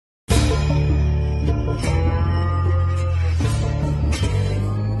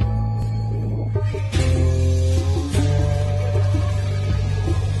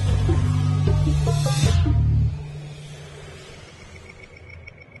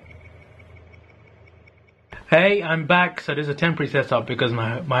Hey, I'm back. So this is a temporary setup because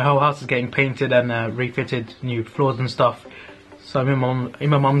my whole house is getting painted and refitted, new floors and stuff. So I'm in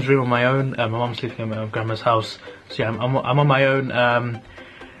my mum's room on my own. My mum's sleeping at my grandma's house. So yeah, I'm on my own.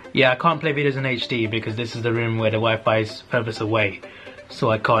 Yeah, I can't play videos in HD because this is the room where the Wi-Fi is furthest away. So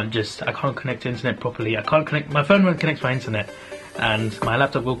I can't connect to internet properly. I can't connect. My phone won't connect to my internet, and my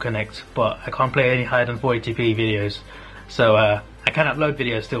laptop will connect, but I can't play any higher than 480p videos. So I can upload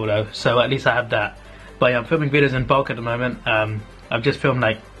videos still though. So at least I have that. But yeah, I'm filming videos in bulk at the moment. I've just filmed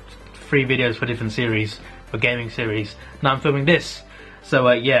like 3 videos for different series, for gaming series. Now I'm filming this. So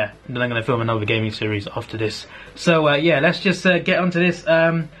yeah, then I'm going to film another gaming series after this. So yeah, let's just get onto this.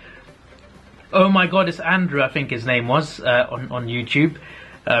 Oh my god, it's Andrew, I think his name was, on YouTube.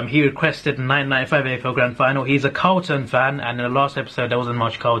 He requested 1995 AFL Grand Final. He's a Carlton fan, and in the last episode there wasn't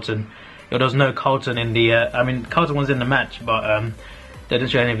much Carlton. There was no Carlton in the, I mean, Carlton was in the match, but they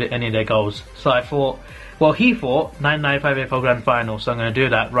didn't show any of their goals. So I thought, well, he thought 1995 AFL Grand Final, so I'm going to do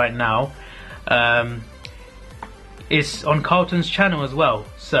that right now. It's on Carlton's channel as well.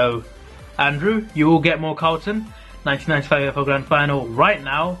 So, Andrew, you will get more Carlton. 1995 AFL Grand Final right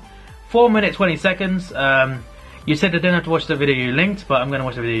now. 4 minutes 20 seconds. You said I didn't have to watch the video you linked, but I'm going to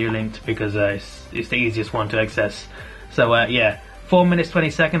watch the video you linked because it's the easiest one to access. So yeah, 4 minutes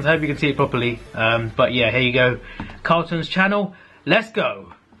 20 seconds. I hope you can see it properly. But yeah, here you go. Carlton's channel. Let's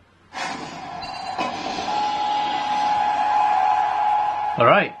go.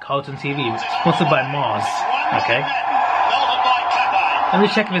 Alright, Carlton TV, sponsored by Mars. Okay. Let me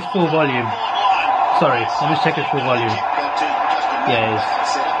check if it's full volume. Sorry, let me check if it's full volume. Yeah, it is.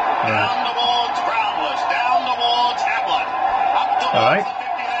 Alright. Alright.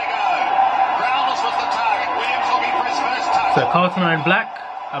 So Carlton are in black,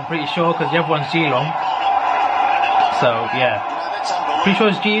 I'm pretty sure, because the other one's Geelong. So yeah. Pretty sure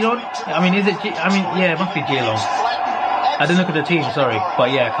it's Geelong. I mean, is it yeah, it must be Geelong. I didn't look at the team, sorry. But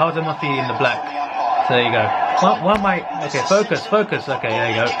yeah, Carlton must be in the black. So there you go. Why am I... Okay, focus. Okay,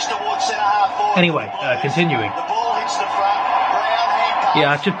 there you go. Anyway, continuing. Yeah,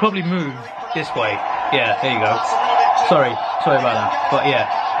 I should probably move this way. Yeah, there you go. Sorry about that. But yeah.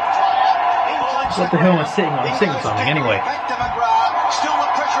 What the hell am I sitting on? I'm sitting on something anyway.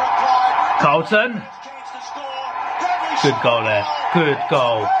 Carlton. Good goal there. Good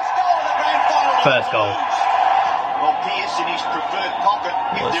goal. First goal.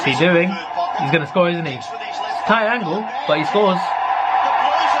 What's he doing? He's going to score, isn't he? It's a tight angle, but he scores.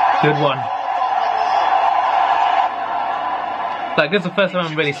 Good one. Like, this is the first time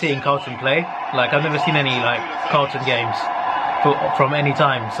I'm really seeing Carlton play. Like, I've never seen any, like, Carlton games from any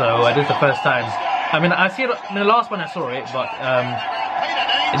time, so this is the first time. I mean, I see it in the last one I saw it, but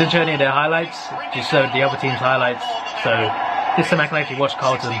it didn't show any of their highlights. It just showed the other team's highlights. So this time I can actually watch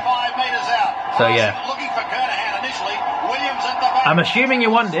Carlton. So yeah. I'm assuming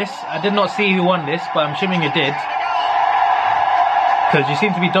you won this. I did not see who won this, but I'm assuming you did. Because you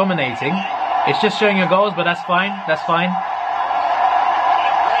seem to be dominating. It's just showing your goals, but that's fine. That's fine.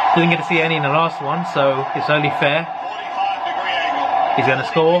 Didn't get to see any in the last one, so it's only fair. He's going to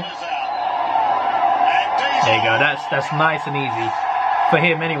score. There you go. That's nice and easy. For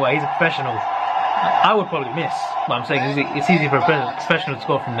him anyway, he's a professional. I would probably miss, but I'm saying it's easy for a professional to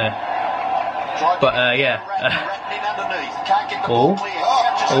score from there. But yeah. Oh,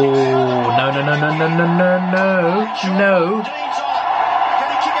 no.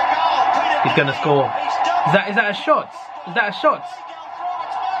 He's gonna score. Is that a shot? Is that a shot?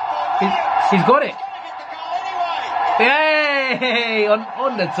 He's got it. Yay!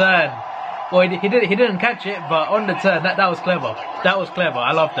 On the turn. Well, he didn't catch it, but on the turn, that was clever. That was clever.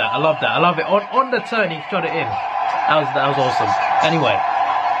 I love that. I love it. On the turn, he shot it in. That was awesome. Anyway,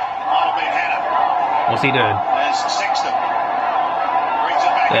 what's he doing?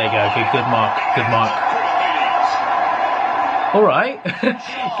 There you go. Good mark. Good mark. All right.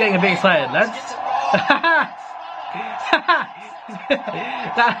 Getting a bit excited, lads.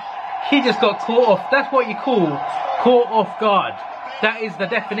 He just got caught off. That's what you call caught off guard. That is the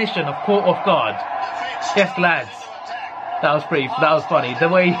definition of caught off guard. Yes, lads. That was funny. The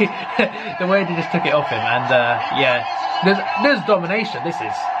way they just took it off him, and yeah, there's domination. This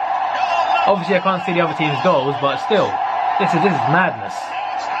is obviously I can't see the other team's goals, but still, this is madness.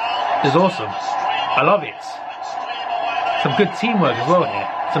 This is awesome. I love it. Some good teamwork as well here.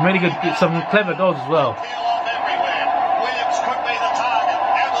 Some clever goals as well.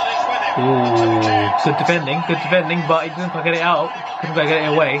 Ooh, good defending, but he didn't quite get it out. Couldn't quite get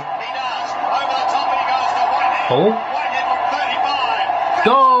it away. Oh.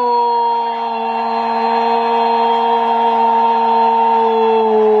 Goal!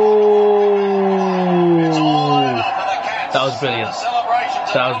 That was brilliant.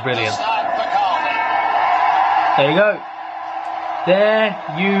 That was brilliant. There you go. There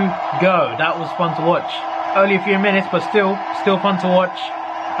you go. That was fun to watch. Only a few minutes, but still fun to watch.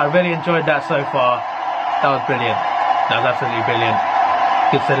 I really enjoyed that so far. That was brilliant. That was absolutely brilliant.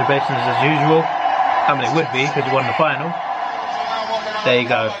 Good celebrations as usual. I mean, it would be because you won the final. There you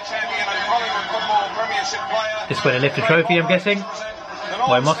go. This is where they lift the trophy, I'm guessing.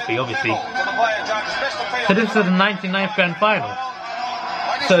 Well, it must be, obviously. So this is the 99th Grand Final.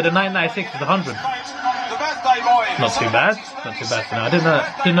 So the 1996 is the 100th. Not too bad. Not too bad for now. I didn't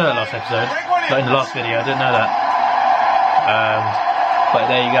know that last episode. But in the last video, I didn't know that. But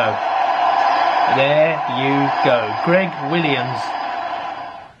there you go. There you go. Greg Williams.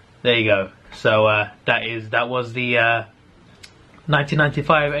 There you go. So that was the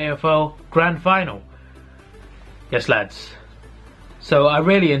 1995 AFL Grand Final. Yes, lads. So I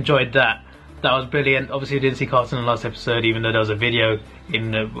really enjoyed that. That was brilliant. Obviously, we didn't see Carlton in the last episode, even though there was a video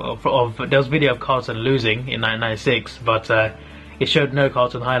of video of Carlton losing in 1996, but it showed no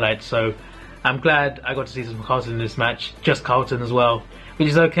Carlton highlights. So I'm glad I got to see some Carlton in this match. Just Carlton as well, which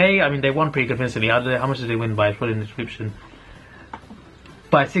is okay. I mean, they won pretty convincingly. How much did they win by? Put it in the description.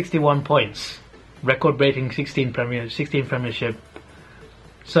 By 61 points, record-breaking 16 premiership.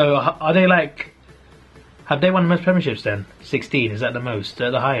 So are they like? Have they won the most premierships then? 16, is that the most?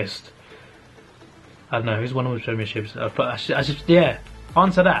 The highest? I don't know, who's won the most premierships? Yeah,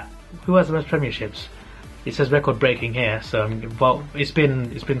 answer that. Who has the most premierships? It says record-breaking here, so well, it's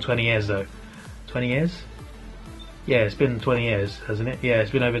been 20 years though. 20 years? Yeah, it's been 20 years, hasn't it? Yeah,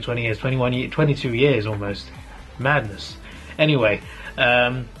 it's been over 20 years, 22 years almost. Madness. Anyway,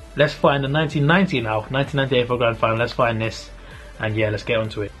 let's find the 1990 now, 1998 AFL Grand Final. Let's find this. And yeah, let's get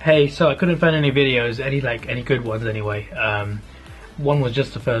onto it. Hey, so I couldn't find any videos, any good ones anyway. One was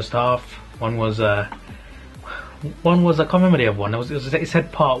just the first half. One was I can't remember the other one. It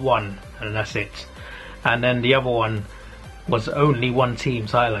said part 1, and that's it. And then the other one was only one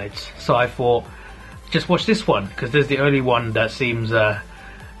team's highlights. So I thought, just watch this one because there's the only one that seems that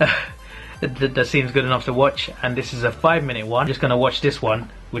seems good enough to watch. And this is a 5-minute one. I'm just gonna watch this one,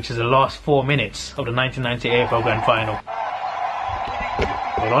 which is the last 4 minutes of the 1990 AFL Grand Final.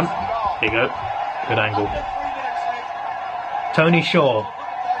 Hold on, there you go, good angle. Tony Shaw,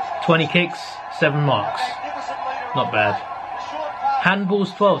 20 kicks, 7 marks, not bad.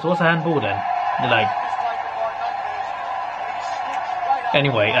 Handball's 12, so what's a handball then? Like,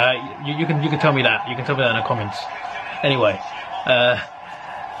 anyway, you can tell me that. You can tell me that in the comments. Anyway,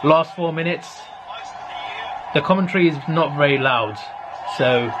 last 4 minutes. The commentary is not very loud,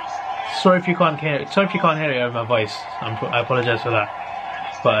 so sorry if you can't hear it. Sorry if you can't hear it over my voice. I apologise for that.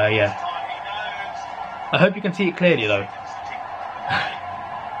 But yeah, I hope you can see it clearly though.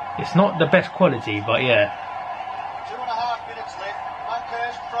 It's not the best quality, but yeah. 2.5 minutes left.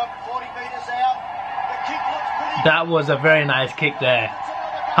 Marcus from 40 metres out. The kick looks pretty. That was a very nice kick there.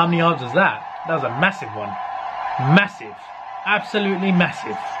 How many yards was that? That was a massive one. Massive. Absolutely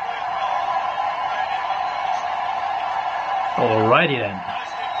massive. Alrighty then.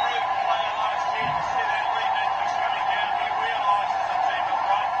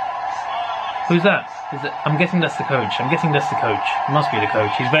 Who's that? I'm guessing that's the coach. It must be the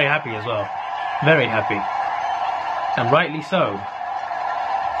coach. He's very happy as well. Very happy. And rightly so.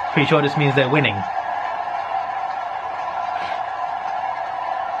 Pretty sure this means they're winning.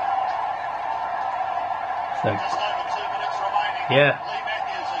 So, yeah.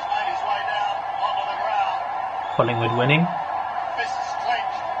 Collingwood winning.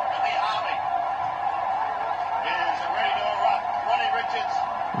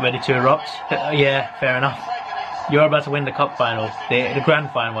 Ready to erupt? Yeah, fair enough. You're about to win the cup final. The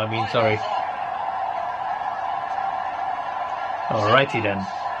grand final, I mean, sorry. Alrighty then.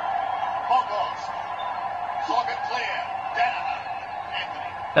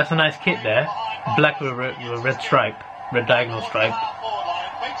 That's a nice kit there. Black with a red stripe. Red diagonal stripe.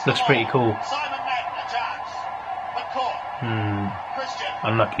 Looks pretty cool.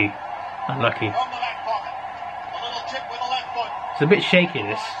 Unlucky. Unlucky. It's a bit shaky,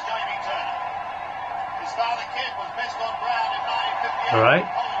 this. Alright.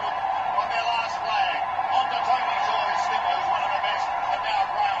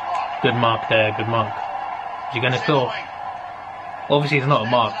 Good mark there, good mark. Is he going to score? Obviously it's not a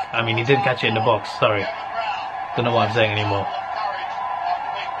mark. I mean, he didn't catch it in the box, sorry. Don't know what I'm saying anymore.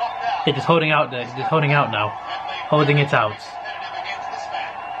 He's just holding out there, he's just holding out now. Holding it out.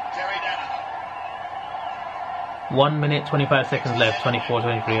 1 minute, 25 seconds left, 24,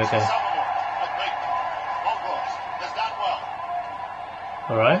 23, okay.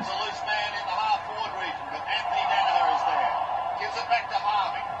 Alright.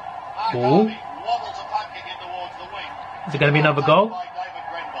 Ooh. Waddles a puck kick in towards the wing. Is it going to be another goal? By David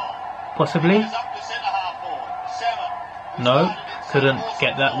Grenville. Possibly. Goes up to centre half forward. Salmon. No, couldn't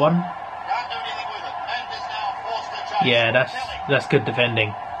get that one. Can't do anything with it. Manders now forced to chase. Yeah, that's good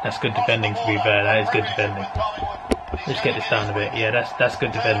defending. That's good defending, to be fair. That is good defending. Let's get this down a bit. Yeah, that's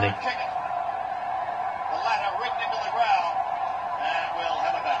good defending. The latter ripped into the ground and will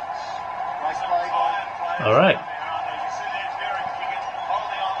have a bounce. All right. What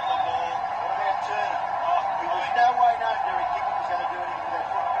about Turner? There was no way known Derek Kickett was going to do anything with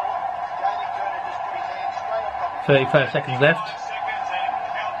that football. Jamie Turner just put his hand straight on top of 35 seconds left.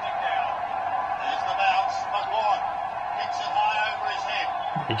 There's the bounce. McLaughlin kicks it high over his head.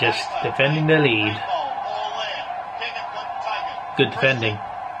 They're just defending the lead. All there. Kickett couldn't take it. Good defending.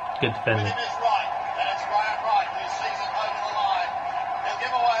 Good defending. Within his right, and it's Graham Wright who sees it over the line. He'll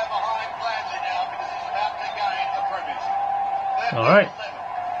give away a behind gladly now because he's about to gain a premiership. All right. 11.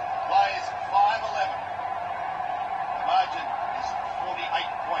 Plays 5-11. The margin is 48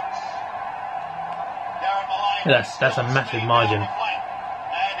 points. Darren Maloney. That's a massive margin.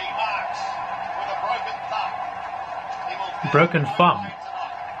 And he marks with a broken thumb. He will Broken thumb. tonight.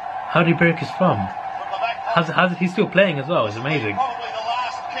 How did he break his thumb? From the back post, He's still playing as well. It's amazing. probably the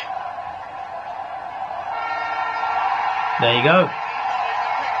last kick. There you go.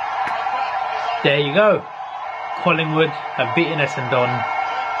 There you go. Collingwood have beaten Essendon.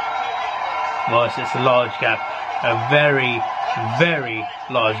 Well, it's a large gap. A very, very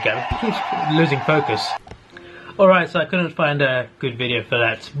large gap. It keeps losing focus. Alright, so I couldn't find a good video for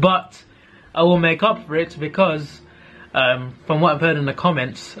that. But I will make up for it because from what I've heard in the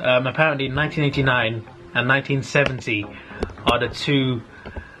comments, apparently 1989 and 1970 are the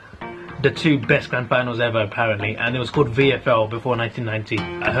two best grand finals ever, apparently, and it was called VFL before 1990.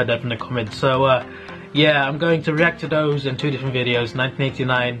 I heard that from the comments. So yeah, I'm going to react to those in two different videos.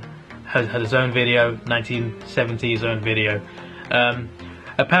 1989 has its own video, 1970 his own video.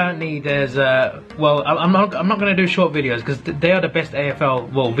 Apparently there's well, I'm not going to do short videos because they are the best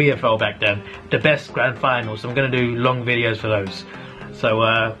AFL, well, VFL back then, the best grand finals. So I'm going to do long videos for those. So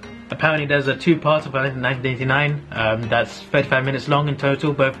apparently there's a two parts of 1989. That's 35 minutes long in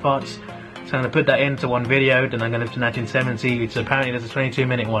total, both parts. So I'm going to put that into one video. Then I'm going to do 1970, which apparently there's a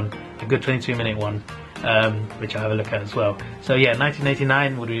 22-minute one, a good 22-minute one, which I'll have a look at as well. So yeah,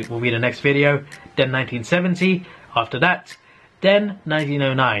 1989 will be the next video. Then 1970 after that. Then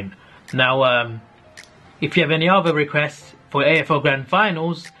 1909. Now, if you have any other requests for AFL Grand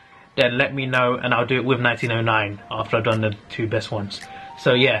Finals, then let me know and I'll do it with 1909 after I've done the two best ones.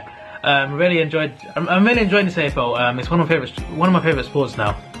 So yeah, I'm really enjoying this AFL. It's one of my favorite sports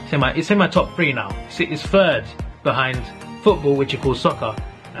now. It's in my top 3 now. It's third behind football, which you call soccer,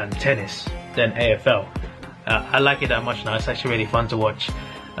 and tennis, then AFL. I like it that much now. It's actually really fun to watch.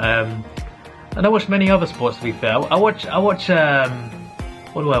 And I watch many other sports, to be fair. I watch what do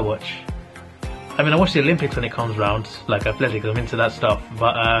I watch? I mean, I watch the Olympics when it comes round, like athletics, I'm into that stuff.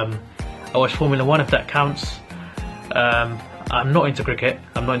 But I watch Formula 1 if that counts. I'm not into cricket.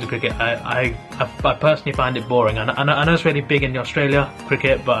 I personally find it boring. I know it's really big in Australia,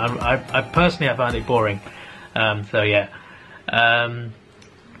 cricket, but I personally find it boring. So yeah. And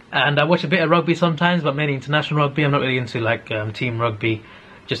I watch a bit of rugby sometimes, but mainly international rugby. I'm not really into like team rugby.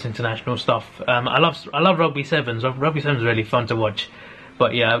 Just international stuff. I love rugby sevens. Rugby sevens is really fun to watch.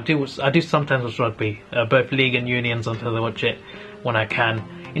 But yeah, I do sometimes watch rugby, both league and union. Sometimes I watch it when I can.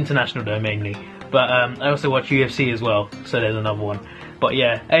 International though mainly. But I also watch UFC as well. So there's another one. But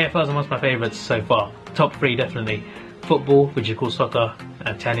yeah, AFL is amongst my favourites so far. Top 3 definitely. Football, which you call soccer,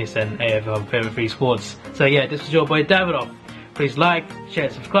 and tennis and AFL favourite 3 sports. So yeah, this is your boy Davidoff. Please like, share,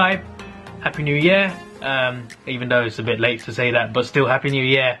 subscribe. Happy New Year. Even though it's a bit late to say that, but still Happy New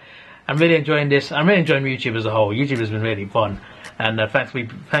Year. I'm really enjoying this. I'm really enjoying YouTube as a whole. YouTube has been really fun, and thanks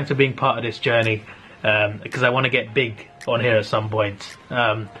for being part of this journey, because I want to get big on here at some point.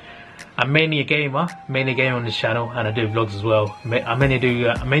 I'm mainly a gamer, on this channel, and I do vlogs as well. I mainly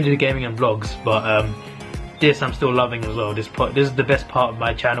do gaming and vlogs, but this I'm still loving as well. This is the best part of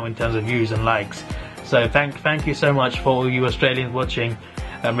my channel in terms of views and likes. So thank you so much for all you Australians watching.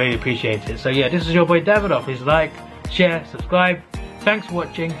 I really appreciate it. So yeah, this is your boy Davidoff. Please like, share, subscribe. Thanks for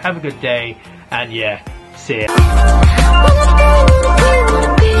watching. Have a good day. And yeah, see ya.